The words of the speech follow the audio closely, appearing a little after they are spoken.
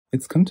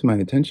It's come to my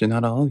attention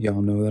not all of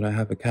y'all know that I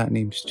have a cat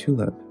named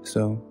Tulip,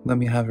 so let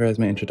me have her as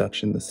my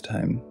introduction this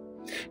time.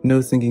 No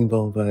singing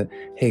bowl, but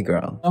hey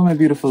girl. Oh, my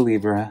beautiful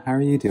Libra, how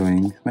are you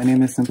doing? My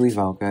name is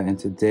SimplyVelca, and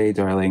today,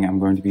 darling, I'm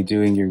going to be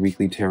doing your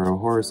weekly tarot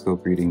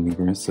horoscope reading,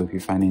 Libra. So if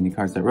you find any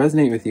cards that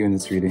resonate with you in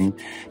this reading,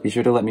 be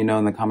sure to let me know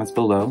in the comments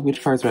below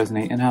which cards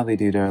resonate and how they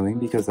do, darling,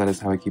 because that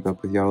is how I keep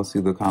up with y'all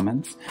through the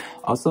comments.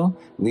 Also,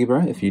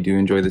 Libra, if you do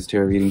enjoy this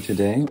tarot reading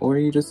today, or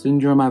you just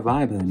enjoy my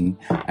vibe, honey,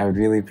 I would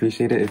really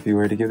appreciate it if you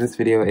were to give this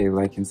video a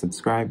like and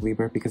subscribe,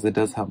 Libra, because it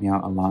does help me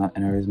out a lot,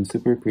 and I am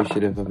super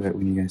appreciative of it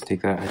when you guys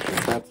take that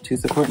extra step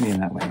to support me in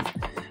that way.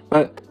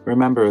 But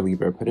remember,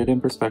 Libra, put it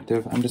in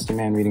perspective. I'm just a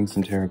man reading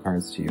some tarot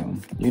cards to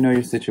you. You know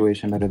your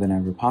situation better than I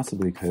ever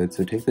possibly could,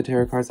 so take the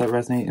tarot cards that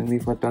resonate and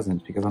leave what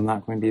doesn't, because I'm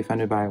not going to be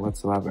offended by it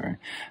whatsoever.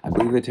 I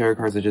believe the tarot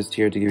cards are just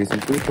here to give you some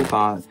food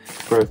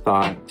for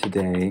thought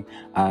today,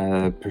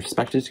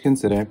 perspective to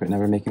consider, but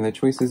never making the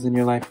choices in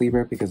your life,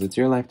 Libra, because it's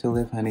your life to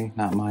live, honey,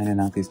 not mine and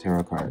not these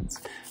tarot cards.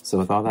 So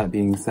with all that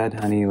being said,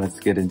 honey, let's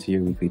get into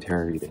your weekly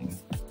tarot reading.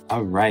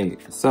 All right,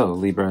 so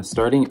Libra,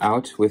 starting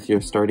out with your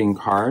starting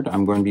card,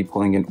 I'm going to be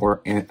pulling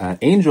an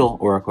angel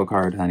oracle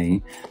card,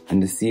 honey,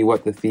 and to see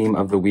what the theme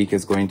of the week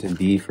is going to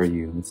be for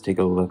you. Let's take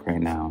a look right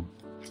now.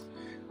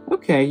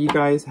 Okay, you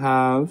guys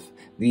have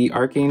the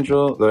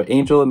archangel, the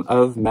angel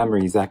of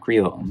memory,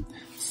 Zachriel.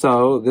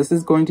 So this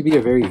is going to be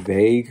a very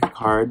vague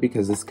card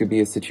because this could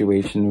be a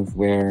situation of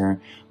where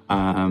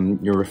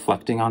you're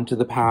reflecting onto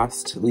the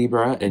past,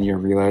 Libra, and you're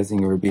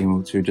realizing or being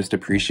able to just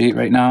appreciate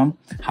right now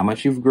how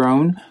much you've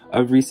grown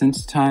of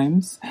recent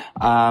times.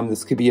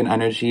 This could be an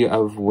energy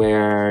of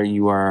where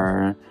you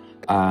are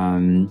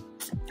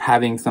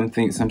having some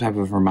type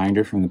of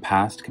reminder from the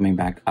past coming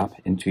back up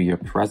into your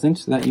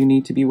present that you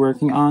need to be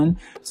working on.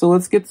 So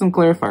let's get some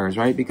clarifiers,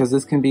 right? Because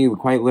this can be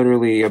quite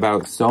literally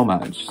about so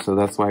much. So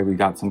that's why we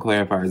got some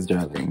clarifiers,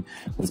 darling.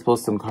 Let's pull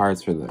some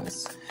cards for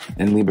this.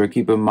 And Libra,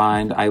 keep in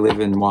mind, I live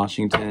in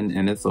Washington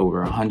and it's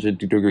over 100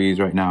 degrees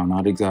right now.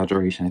 Not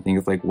exaggeration. I think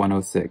it's like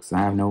 106. I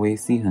have no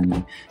AC,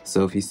 honey.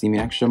 So if you see me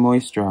extra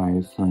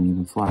moisturized, honey,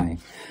 that's why.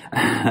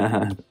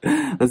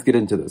 Let's get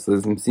into this. So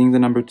I'm seeing the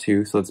number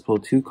 2. So let's pull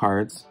 2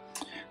 cards.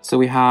 So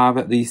we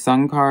have the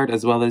Sun card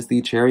as well as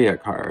the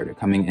Chariot card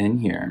coming in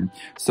here.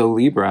 So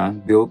Libra,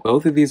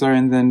 both of these are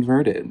in the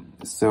inverted.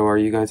 So are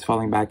you guys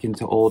falling back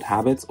into old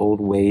habits, old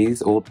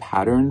ways, old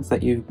patterns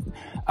that you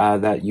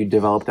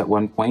developed at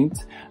one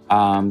point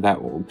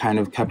that kind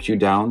of kept you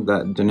down,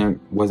 that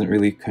wasn't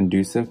really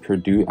conducive,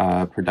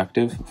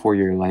 productive for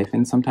your life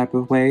in some type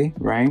of way,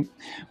 right?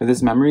 With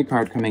this memory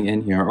card coming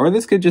in here, or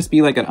this could just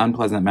be like an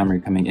unpleasant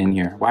memory coming in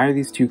here. Why are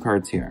these 2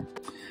 cards here?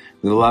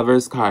 The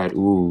Lover's card,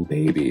 ooh,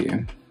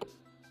 baby.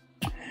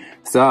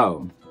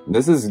 So,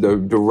 this is the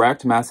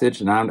direct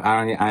message, and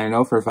I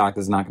know for a fact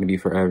it's not going to be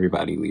for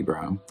everybody,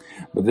 Libra.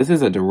 But this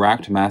is a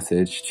direct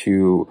message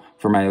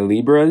for my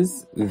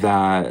Libras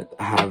that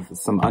have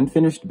some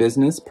unfinished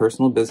business,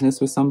 personal business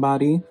with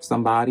somebodies.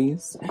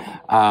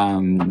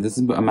 This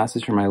is a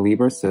message for my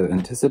Libras to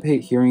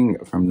anticipate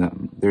hearing from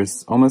them.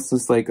 There's almost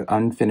this like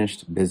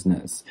unfinished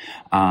business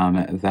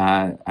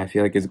that I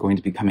feel like is going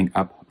to be coming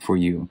up for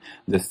you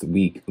this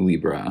week,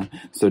 Libra.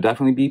 So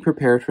definitely be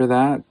prepared for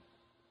that.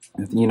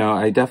 You know,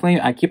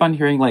 I keep on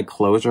hearing like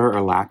closure or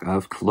lack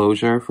of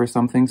closure for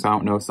something. So I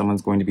don't know if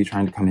someone's going to be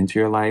trying to come into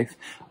your life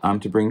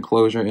to bring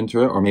closure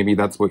into it. Or maybe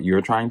that's what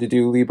you're trying to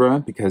do, Libra,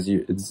 because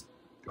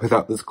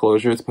without this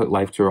closure, it's put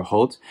life to a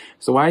halt.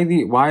 So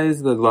why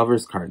is the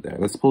Lover's card there?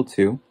 Let's pull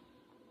 2.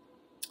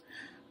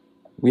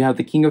 We have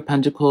the King of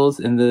Pentacles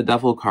and the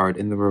Devil card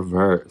in the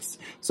reverse.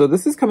 So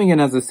this is coming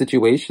in as a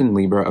situation,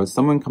 Libra, of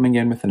someone coming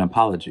in with an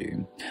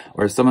apology.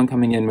 Or someone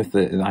coming in with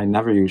I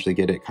never usually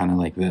get it kind of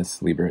like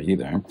this, Libra,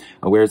 either.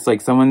 Where it's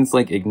like someone's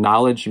like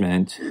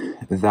acknowledgement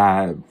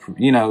that,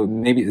 you know,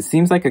 maybe it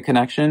seems like a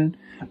connection.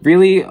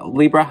 Really,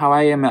 Libra, how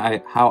I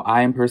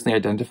am personally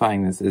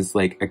identifying this is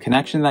like a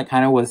connection that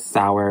kind of was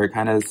sour,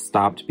 kind of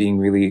stopped being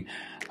really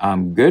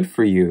good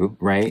for you,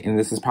 right? And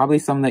this is probably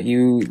something that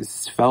you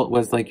felt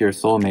was like your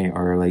soulmate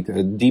or like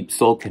a deep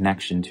soul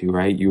connection to,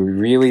 right? You were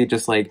really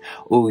just like,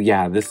 oh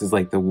yeah, this is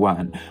like the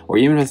one. Or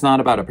even if it's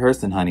not about a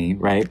person, honey,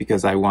 right?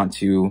 Because I don't want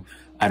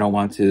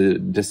to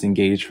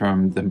disengage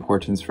from the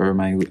importance for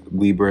my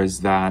Libras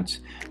that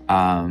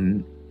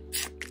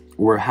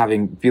we're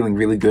feeling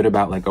really good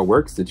about like a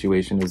work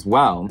situation as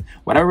well.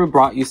 Whatever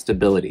brought you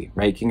stability,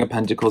 right? King of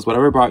Pentacles,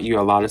 whatever brought you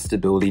a lot of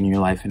stability in your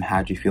life and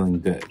had you feeling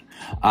good.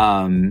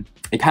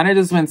 It kind of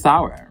just went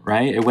sour,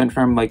 right? It went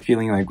from like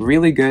feeling like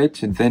really good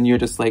to then you're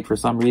just like, for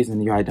some reason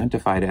you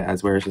identified it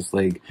as where it's just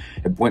like,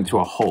 it went to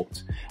a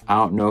halt. I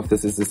don't know if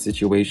this is a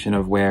situation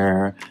of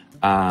where,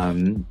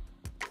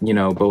 you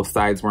know, both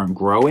sides weren't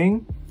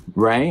growing,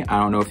 right? I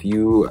don't know if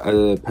you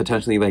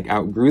potentially like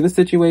outgrew the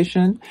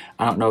situation.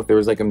 I don't know if there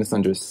was like a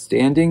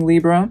misunderstanding,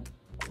 Libra.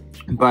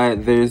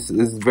 But is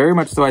very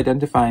much so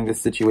identifying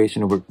this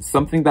situation where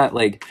something that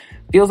like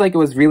feels like it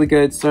was really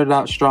good, started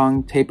out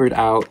strong, tapered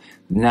out.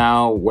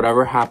 Now,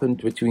 whatever happened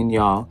between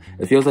y'all,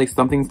 it feels like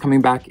something's coming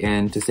back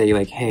in to say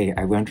like, hey,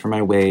 I learned from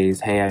my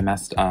ways. Hey, I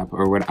messed up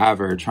or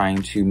whatever,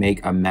 trying to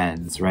make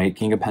amends, right?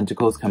 King of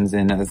Pentacles comes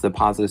in as the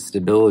positive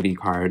stability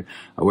card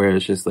where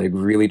it's just like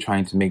really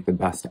trying to make the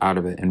best out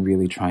of it and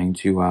really trying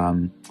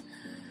to,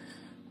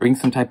 bring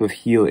some type of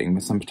healing,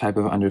 some type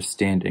of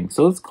understanding.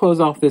 So let's close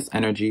off this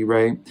energy,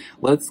 right?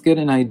 Let's get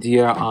an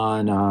idea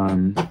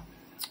on,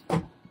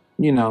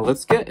 you know,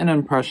 let's get an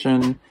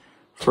impression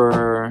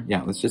for,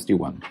 yeah, let's just do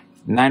one.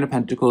 Nine of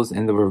Pentacles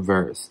in the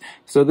reverse.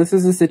 So this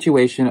is a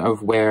situation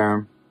of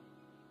where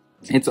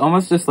it's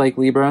almost just like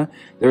Libra,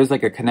 there's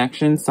like a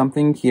connection,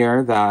 something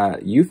here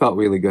that you felt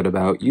really good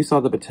about, you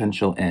saw the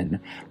potential in,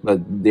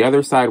 but the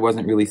other side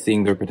wasn't really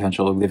seeing their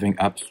potential of living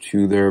up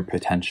to their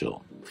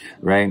potential.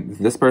 Right?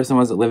 This person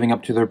wasn't living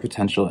up to their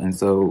potential. And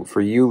so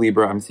for you,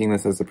 Libra, I'm seeing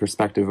this as a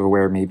perspective of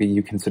where maybe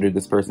you considered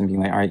this person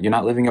being like, all right, you're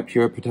not living up to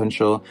your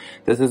potential.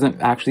 This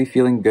isn't actually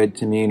feeling good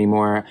to me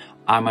anymore.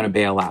 I'm going to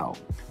bail out.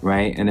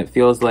 Right? And it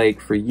feels like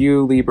for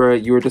you, Libra,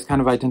 you were just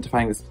kind of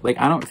identifying this. Like,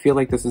 I don't feel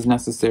like this is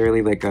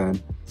necessarily like a,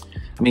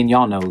 I mean,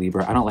 y'all know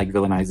Libra, I don't like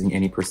villainizing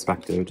any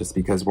perspective just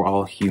because we're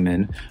all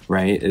human,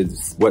 right?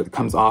 It's what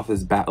comes off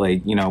as bad,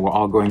 like, you know, we're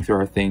all going through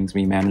our things.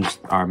 We manage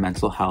our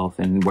mental health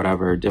and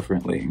whatever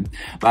differently.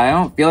 But I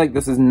don't feel like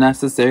this is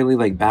necessarily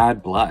like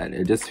bad blood.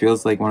 It just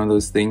feels like one of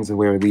those things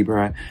where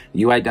Libra,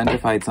 you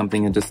identified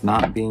something and just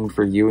not being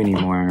for you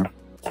anymore.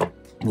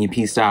 And you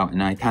pieced out,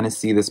 and I kind of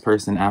see this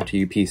person after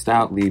you pieced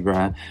out,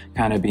 Libra,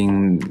 kind of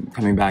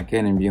coming back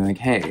in and being like,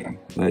 hey,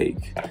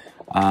 like,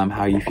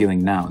 how are you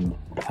feeling now?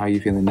 How are you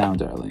feeling now,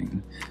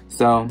 darling?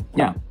 So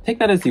yeah, take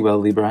that as you will,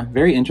 Libra.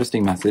 Very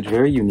interesting message,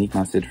 very unique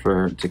message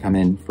to come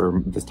in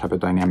for this type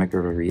of dynamic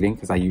of a reading,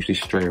 because I usually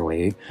stray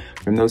away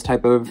from those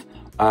type of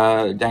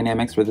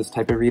dynamics for this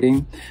type of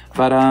reading.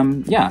 But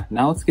yeah,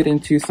 now let's get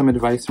into some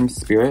advice from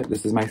Spirit.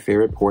 This is my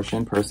favorite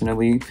portion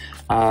personally,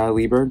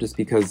 Libra, just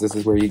because this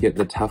is where you get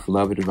the tough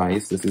love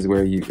advice. This is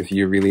where you, if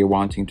you're really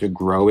wanting to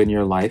grow in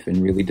your life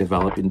and really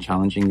develop and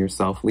challenging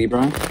yourself,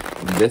 Libra,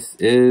 this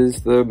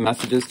is the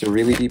messages to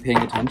really be paying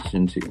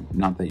attention to.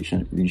 Not that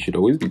you should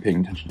always be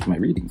paying attention to my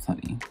readings,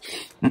 honey.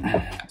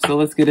 So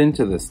let's get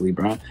into this,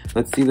 Libra.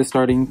 Let's see the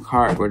starting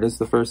card. What is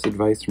the first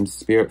advice from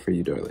Spirit for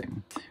you,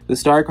 darling? The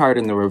Star card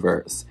in the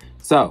reverse.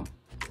 So,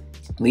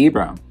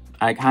 Libra,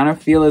 I kind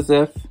of feel as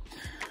if,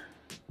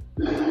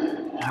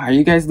 are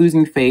you guys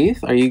losing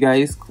faith? Are you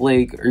guys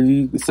like,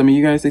 some of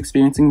you guys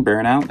experiencing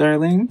burnout,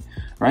 darling?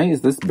 Right?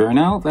 Is this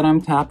burnout that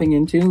I'm tapping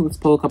into? Let's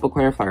pull a couple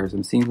clarifiers.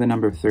 I'm seeing the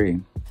number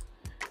 3.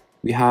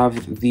 We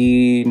have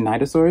the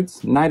Knight of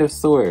Swords,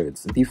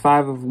 the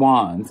 5 of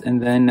Wands,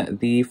 and then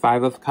the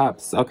 5 of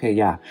Cups. Okay,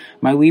 yeah.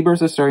 My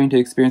Libras are starting to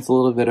experience a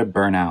little bit of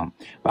burnout,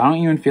 but I don't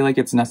even feel like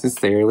it's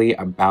necessarily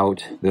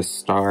about the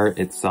star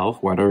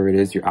itself, whatever it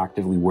is you're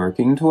actively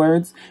working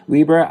towards,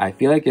 Libra. I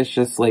feel like it's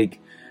just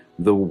like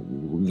the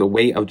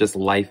weight of just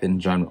life in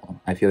general,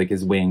 I feel like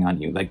is weighing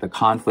on you. Like the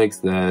conflicts,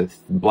 the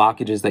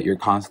blockages that you're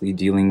constantly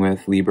dealing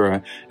with,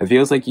 Libra. It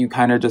feels like you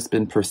kind of just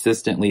been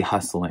persistently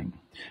hustling,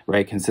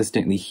 right?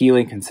 Consistently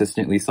healing,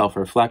 consistently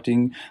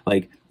self-reflecting.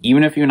 Like,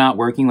 even if you're not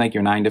working like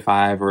your 9 to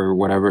 5 or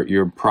whatever,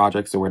 your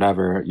projects or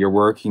whatever, you're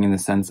working in the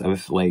sense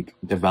of like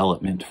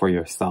development for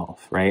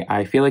yourself, right?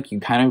 I feel like you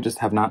kind of just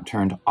have not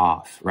turned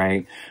off,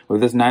 right?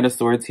 With this Knight of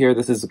Swords here,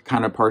 this is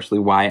kind of partially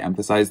why I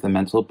emphasize the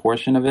mental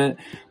portion of it,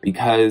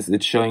 because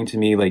it's showing to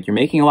me like you're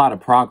making a lot of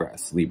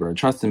progress, Libra.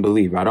 Trust and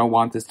believe. I don't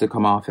want this to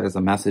come off as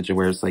a message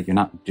where it's like you're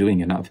not doing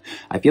enough.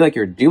 I feel like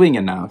you're doing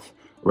enough,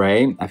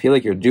 right? I feel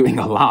like you're doing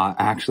a lot,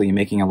 actually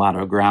making a lot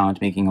of ground,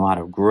 making a lot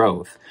of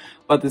growth.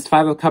 But this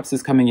 5 of Cups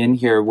is coming in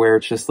here where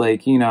it's just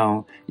like, you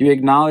know, you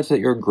acknowledge that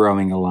you're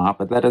growing a lot,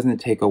 but that doesn't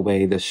take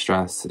away the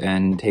stress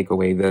and take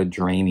away the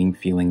draining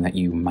feeling that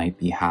you might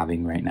be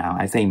having right now.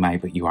 I say might,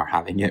 but you are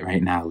having it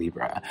right now,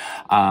 Libra.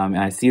 And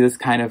I see this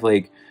kind of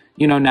like,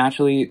 you know,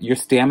 naturally your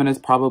stamina is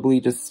probably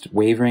just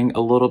wavering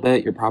a little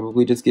bit. You're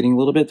probably just getting a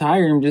little bit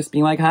tired and just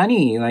being like,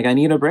 honey, like I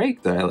need a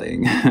break,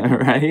 darling,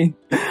 right?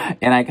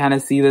 And I kind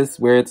of see this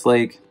where it's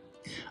like,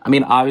 I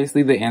mean,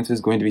 obviously the answer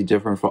is going to be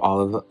different for all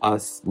of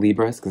us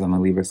Libras because I'm a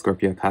Libra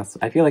Scorpio cusp.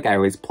 I feel like I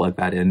always plug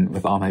that in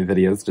with all my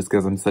videos just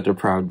because I'm such a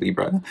proud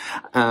Libra,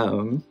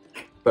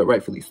 but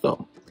rightfully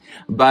so.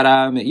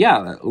 But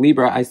yeah,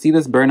 Libra, I see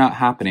this burnout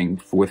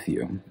happening with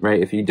you,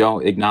 right? If you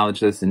don't acknowledge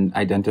this and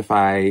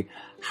identify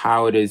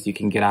how it is you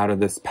can get out of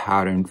this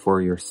pattern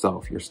for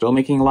yourself. You're still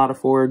making a lot of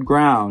forward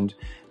ground.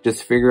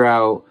 Just figure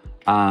out,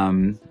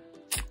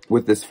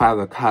 with this 5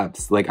 of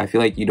Cups, like I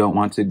feel like you don't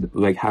want to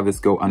like have this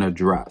go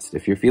unaddressed.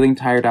 If you're feeling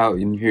tired out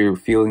and you're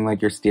feeling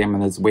like your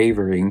stamina is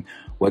wavering,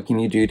 what can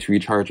you do to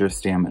recharge your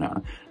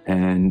stamina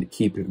and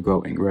keep it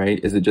going, right?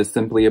 Is it just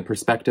simply a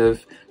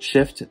perspective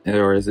shift,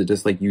 or is it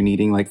just like you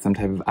needing like some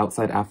type of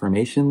outside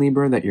affirmation,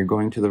 Libra, that you're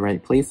going to the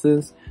right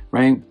places,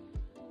 right?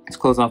 Let's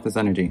close off this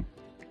energy.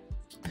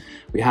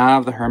 We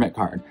have the Hermit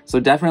card. So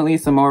definitely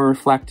some more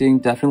reflecting,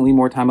 definitely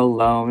more time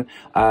alone.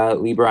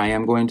 Libra, I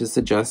am going to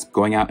suggest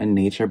going out in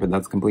nature, but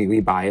that's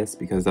completely biased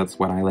because that's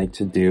what I like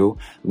to do.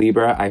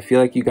 Libra, I feel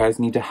like you guys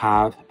need to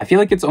have, I feel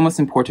like it's almost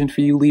important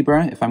for you,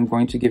 Libra, if I'm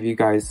going to give you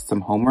guys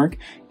some homework,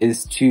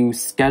 is to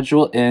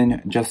schedule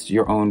in just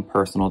your own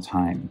personal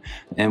time.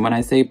 And when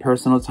I say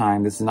personal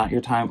time, this is not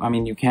your time. I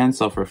mean, you can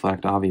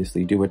self-reflect,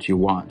 obviously, do what you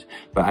want,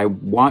 but I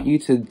want you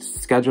to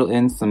schedule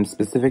in some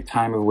specific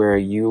time of where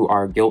you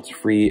are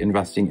guilt-free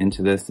investing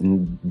into this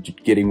and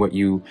getting what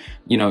you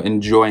know,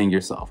 enjoying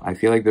yourself. I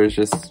feel like there's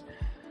just,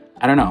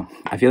 I don't know.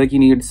 I feel like you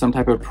need some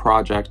type of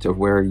project of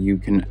where you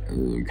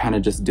can kind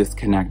of just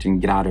disconnect and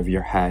get out of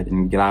your head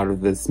and get out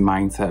of this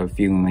mindset of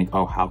feeling like,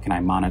 oh, how can I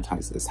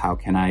monetize this? How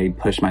can I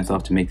push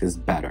myself to make this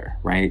better,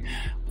 right?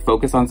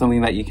 Focus on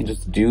something that you can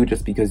just do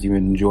just because you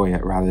enjoy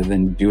it rather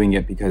than doing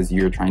it because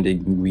you're trying to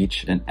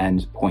reach an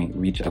end point,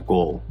 reach a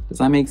goal. Does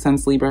that make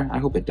sense, Libra? I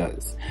hope it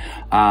does.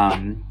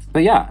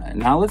 But yeah,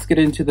 now let's get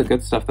into the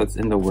good stuff that's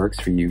in the works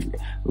for you,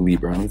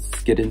 Libra. Let's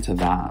get into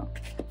that.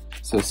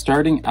 So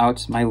starting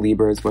out, my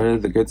Libras, what are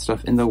the good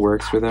stuff in the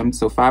works for them?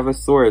 So 5 of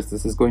Swords,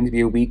 this is going to be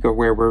a week of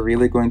where we're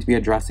really going to be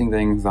addressing the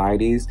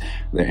anxieties,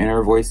 the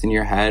inner voice in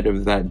your head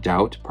of that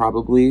doubt,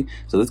 probably.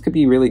 So this could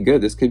be really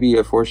good. This could be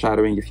a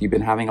foreshadowing if you've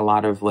been having a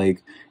lot of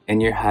like in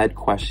your head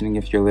questioning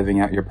if you're living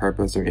out your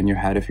purpose, or in your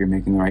head if you're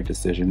making the right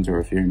decisions, or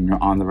if you're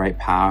on the right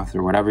path,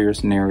 or whatever your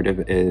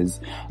narrative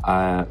is,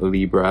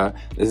 Libra.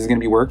 This is going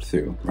to be worked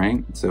through,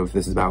 right? So if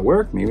this is about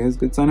work, maybe it's a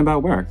good sign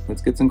about work.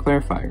 Let's get some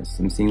clarifiers.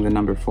 I'm seeing the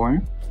number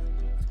 4.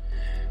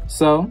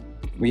 So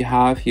we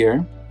have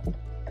here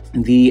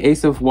the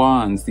Ace of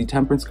Wands, the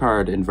Temperance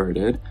card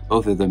inverted,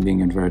 both of them being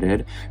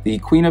inverted, the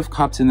Queen of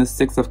Cups and the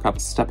Six of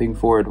Cups stepping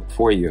forward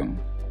for you.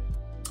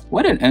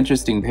 What an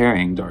interesting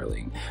pairing,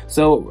 darling.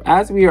 So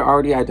as we are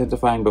already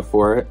identifying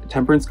before,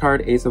 Temperance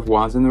card, Ace of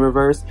Wands in the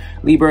reverse,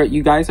 Libra,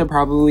 you guys have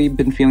probably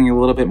been feeling a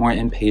little bit more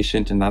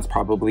impatient, and that's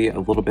probably a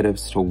little bit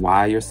as to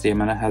why your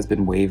stamina has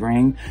been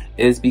wavering,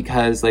 is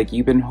because like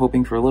you've been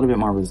hoping for a little bit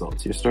more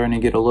results. You're starting to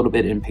get a little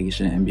bit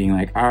impatient and being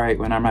like, all right,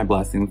 when are my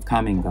blessings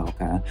coming,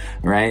 Velca,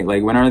 right?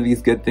 Like, when are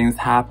these good things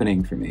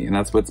happening for me? And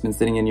that's what's been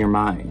sitting in your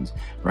mind,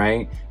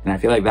 right? And I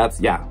feel like that's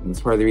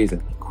part of the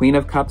reason. Queen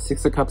of Cups,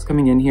 Six of Cups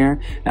coming in here.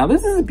 Now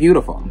this is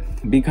beautiful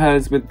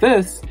because with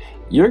this,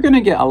 you're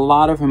gonna get a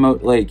lot of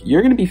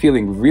you're gonna be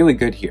feeling really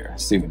good here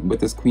soon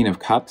with this Queen of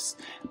Cups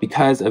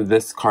because of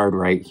this card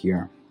right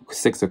here.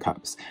 Six of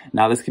Cups.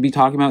 Now this could be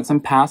talking about some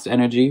past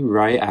energy,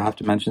 right? I have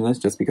to mention this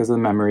just because of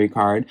the memory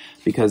card,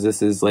 because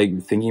this is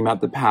like thinking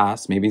about the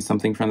past, maybe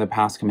something from the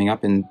past coming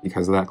up, and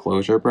because of that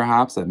closure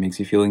perhaps that makes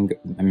you feel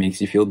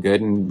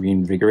good and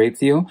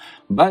reinvigorates you.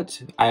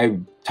 But I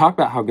talk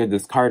about how good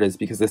this card is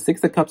because the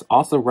Six of Cups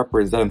also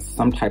represents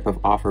some type of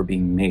offer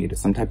being made,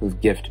 some type of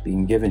gift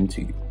being given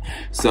to you.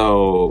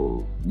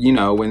 So, you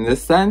know, when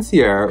this sense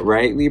here,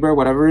 right, Libra,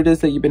 whatever it is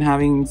that you've been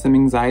having some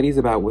anxieties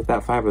about with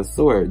that Five of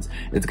Swords,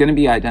 it's going to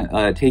be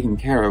taken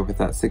care of with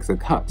that Six of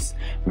Cups,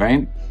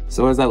 right?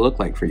 So what does that look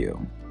like for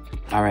you?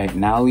 All right,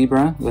 now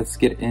Libra, let's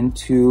get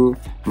into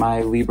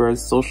my Libra's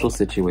social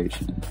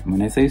situation.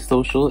 When I say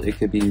social, it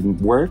could be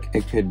work,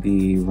 it could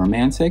be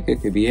romantic,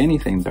 it could be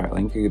anything,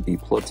 darling. It could be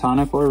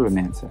platonic or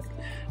romantic.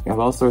 We have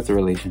all sorts of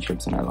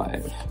relationships in our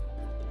life.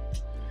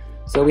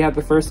 So we have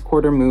the first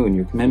quarter moon.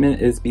 Your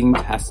commitment is being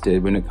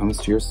tested when it comes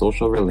to your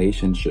social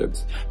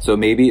relationships. So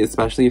maybe,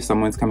 especially if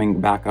someone's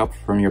coming back up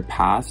from your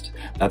past,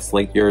 that's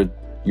like your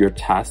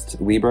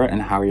test, Libra,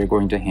 and how you're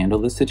going to handle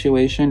the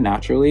situation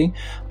naturally.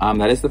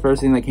 That is the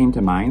first thing that came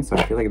to mind. So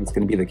I feel like it's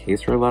going to be the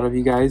case for a lot of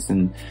you guys.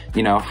 And,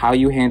 you know, how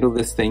you handle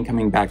this thing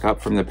coming back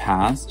up from the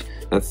past,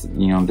 that's,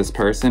 you know, this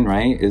person,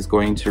 right, is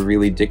going to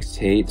really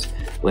dictate,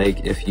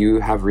 like, if you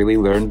have really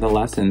learned the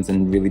lessons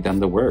and really done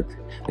the work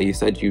that you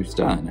said you've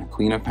done.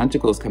 Queen of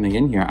Pentacles coming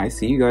in here. I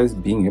see you guys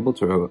being able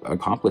to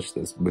accomplish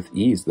this with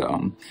ease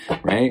though,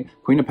 right?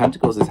 Queen of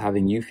Pentacles is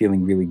having you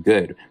feeling really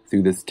good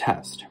through this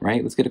test,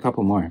 right? Let's get a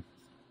couple more.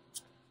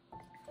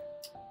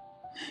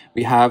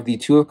 We have the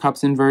Two of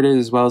Cups inverted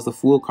as well as the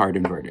Fool card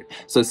inverted.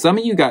 So some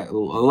of you got, a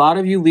lot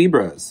of you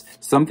Libras,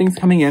 something's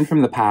coming in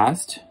from the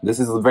past. This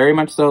is very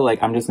much so,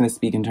 like, I'm just going to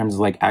speak in terms of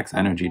like X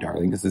energy,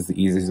 darling. This is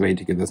the easiest way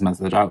to get this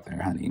message out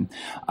there, honey.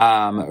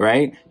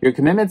 Right? Your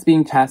commitment's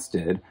being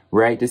tested,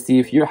 right? To see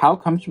if how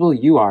comfortable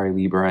you are,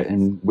 Libra,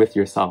 and with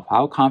yourself.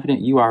 How confident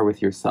you are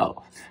with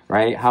yourself,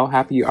 right? How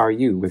happy are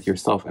you with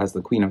yourself as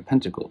the Queen of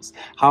Pentacles?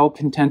 How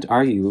content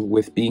are you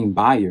with being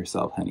by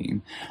yourself,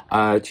 honey?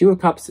 Two of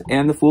Cups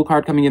and the Fool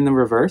card coming in the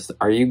reverse.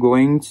 Are you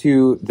going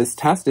to, this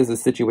test is a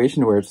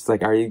situation where it's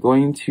like, are you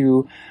going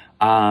to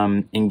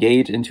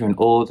engage into an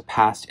old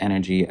past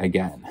energy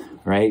again,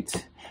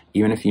 right?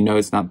 even if you know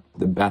it's not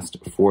the best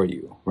for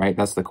you, right?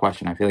 That's the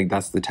question. I feel like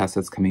that's the test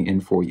that's coming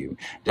in for you.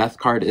 Death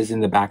card is in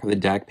the back of the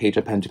deck, Page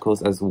of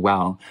Pentacles as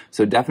well.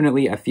 So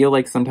definitely, I feel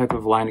like some type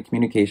of line of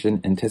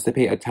communication,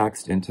 anticipate a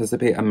text,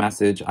 anticipate a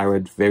message, I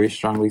would very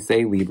strongly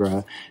say,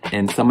 Libra,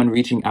 and someone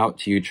reaching out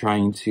to you,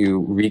 trying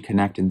to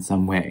reconnect in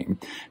some way.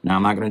 Now,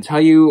 I'm not going to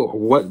tell you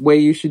what way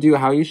you should do,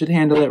 how you should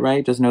handle it,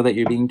 right? Just know that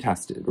you're being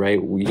tested, right?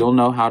 You'll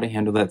know how to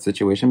handle that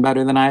situation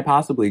better than I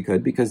possibly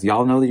could, because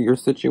y'all know your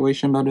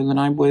situation better than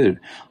I would.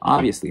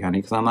 Obviously, honey,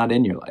 because I'm not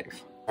in your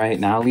life. Right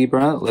now,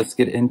 Libra, let's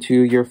get into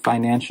your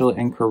financial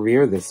and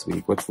career this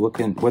week.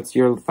 What's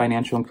your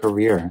financial and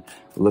career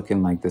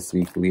looking like this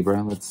week,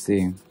 Libra? Let's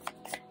see.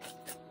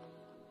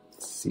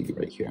 See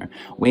right here.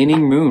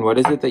 Waning moon, what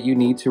is it that you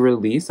need to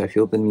release? I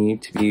feel the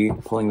need to be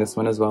pulling this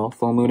one as well.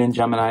 Full moon in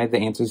Gemini, the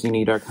answers you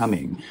need are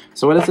coming.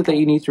 So what is it that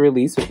you need to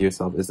release with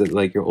yourself? Is it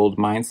like your old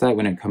mindset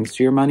when it comes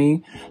to your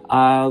money,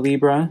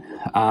 Libra?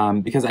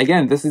 Because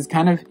again, this is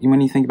kind of, when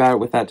you think about it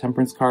with that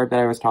Temperance card that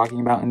I was talking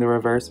about in the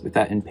reverse, with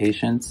that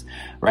impatience,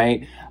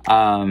 right?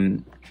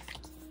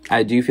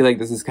 I do feel like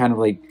this is kind of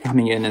like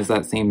coming in as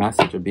that same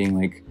message of being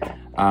like,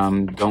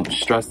 don't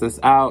stress this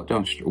out.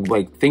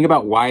 Like, think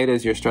about why it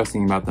is you're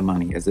stressing about the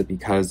money. Is it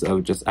because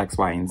of just X,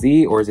 Y, and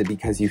Z? Or is it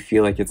because you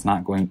feel like it's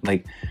not going,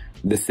 like,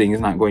 this thing is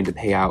not going to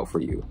pay out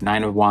for you?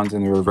 Nine of Wands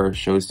in the reverse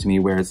shows to me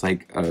where it's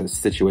like a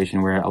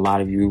situation where a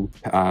lot of you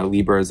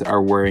Libras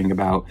are worrying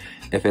about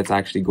if it's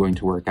actually going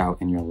to work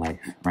out in your life,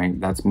 right?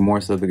 That's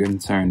more so the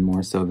concern,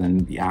 more so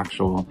than the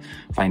actual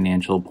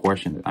financial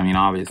portion. I mean,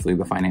 obviously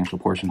the financial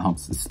portion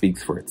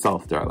speaks for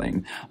itself,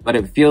 darling. But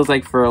it feels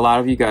like for a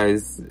lot of you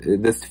guys,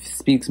 this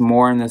speaks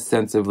more in the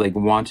sense of like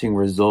wanting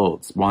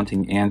results,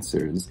 wanting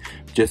answers,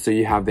 just so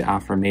you have the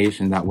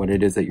affirmation that what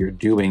it is that you're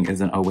doing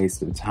isn't a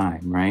waste of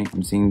time, right?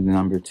 I'm seeing the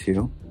number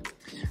 2.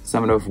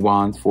 Seven of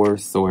Wands, 4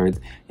 of Swords.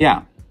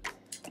 Yeah.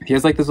 It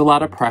feels like there's a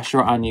lot of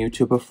pressure on you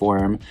to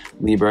perform,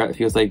 Libra. It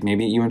feels like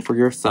maybe even for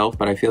yourself,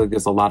 but I feel like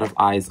there's a lot of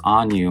eyes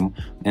on you.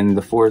 And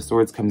the 4 of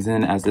Swords comes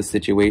in as this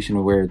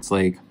situation where it's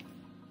like,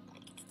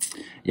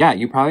 yeah,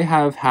 you probably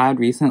have had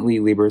recently,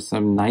 Libra,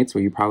 some nights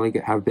where you probably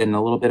have been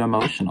a little bit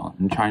emotional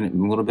and a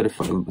little bit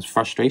of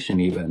frustration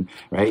even,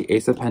 right?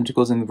 Ace of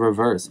Pentacles in the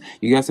reverse.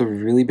 You guys have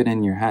really been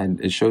in your head.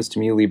 It shows to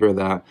me, Libra,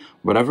 that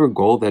whatever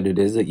goal that it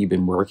is that you've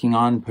been working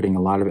on, putting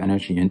a lot of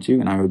energy into,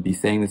 and I would be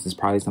saying this is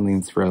probably something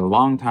that's for a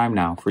long time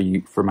now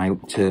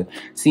to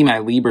see my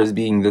Libras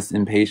being this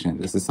impatient.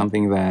 This is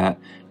something that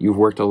you've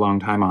worked a long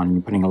time on.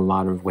 You're putting a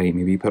lot of weight.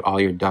 Maybe you put all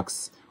your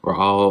ducks,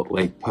 or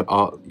put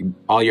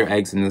all your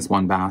eggs in this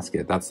one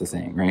basket. That's the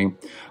saying, right?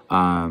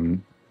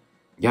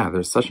 Yeah,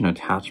 there's such an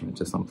attachment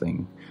to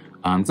something.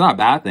 It's not a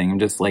bad thing. I'm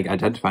just like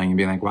identifying and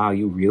being like, wow,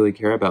 you really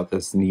care about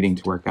this needing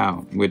to work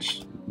out,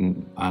 which,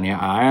 honey,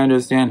 I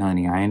understand,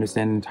 honey. I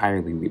understand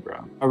entirely,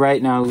 Libra. All right,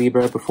 now,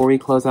 Libra, before we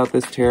close out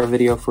this tarot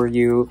video for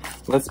you,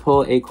 let's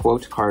pull a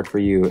quote card for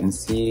you and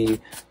see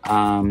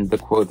the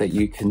quote that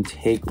you can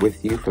take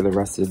with you for the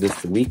rest of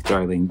this week,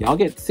 darling. Y'all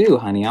get 2,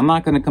 honey. I'm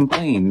not going to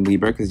complain,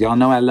 Libra, because y'all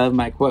know I love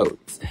my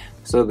quotes.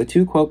 So the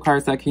 2 quote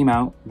cards that came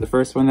out, the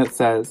first one that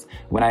says,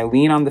 when I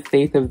lean on the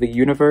faith of the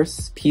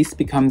universe, peace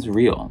becomes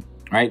real.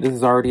 Right? This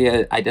is already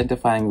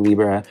identifying,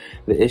 Libra,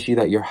 the issue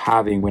that you're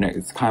having when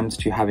it comes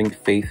to having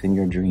faith in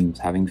your dreams,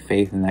 having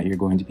faith in that you're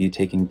going to be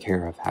taken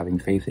care of, having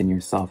faith in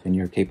yourself and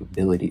your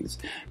capabilities,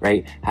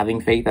 right?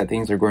 Having faith that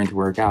things are going to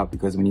work out,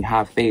 because when you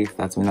have faith,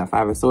 that's when that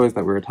 5 of Swords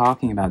that we were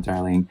talking about,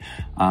 darling,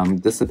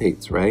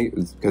 dissipates, right?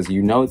 It's because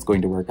you know it's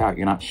going to work out.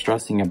 You're not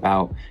stressing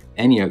about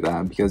any of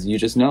that because you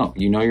just know.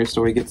 You know your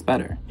story gets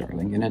better,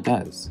 darling, and it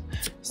does.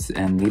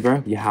 And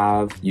Libra,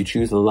 you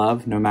choose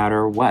love no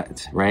matter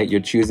what, right? You're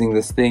choosing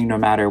this thing no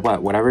matter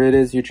what. Whatever it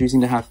is you're choosing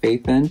to have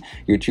faith in,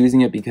 you're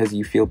choosing it because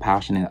you feel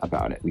passionate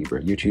about it,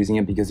 Libra. You're choosing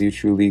it because you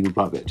truly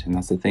love it. And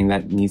that's the thing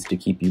that needs to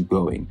keep you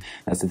going.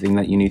 That's the thing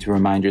that you need to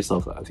remind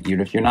yourself of. Even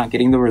if you're not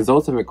getting the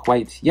results of it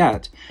quite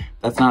yet,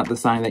 that's not the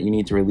sign that you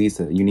need to release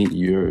it.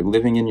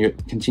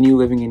 Continue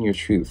living in your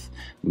truth,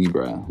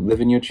 Libra. Live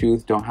in your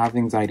truth. Don't have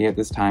anxiety at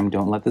this time.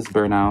 Don't let this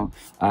burnout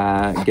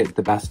get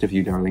the best of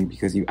you, darling,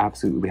 because you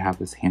absolutely have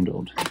this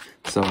handled.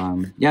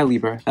 So, yeah,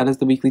 Libra, that is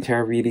the weekly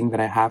tarot reading that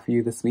I have for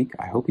you this week.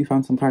 I hope you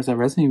found some cards that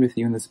resonate with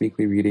you in this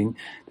weekly reading.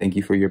 Thank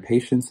you for your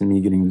patience in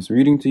me getting this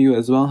reading to you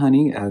as well,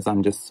 honey, as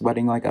I'm just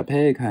sweating like a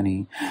pig,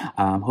 honey.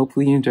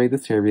 Hopefully you enjoyed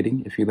this tarot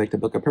reading. If you'd like to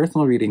book a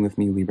personal reading with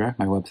me, Libra,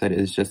 my website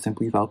is just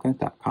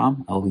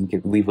SimplyVelca.com. I'll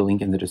leave a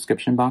link in the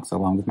description box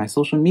along with my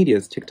social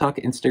medias, TikTok,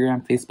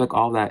 Instagram, Facebook,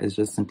 all that is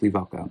just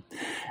SimplyVelca.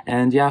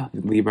 And yeah,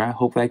 Libra,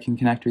 hopefully I can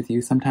connect with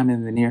you sometime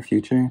in the near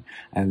future.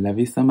 I love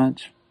you so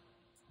much.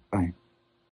 Bye.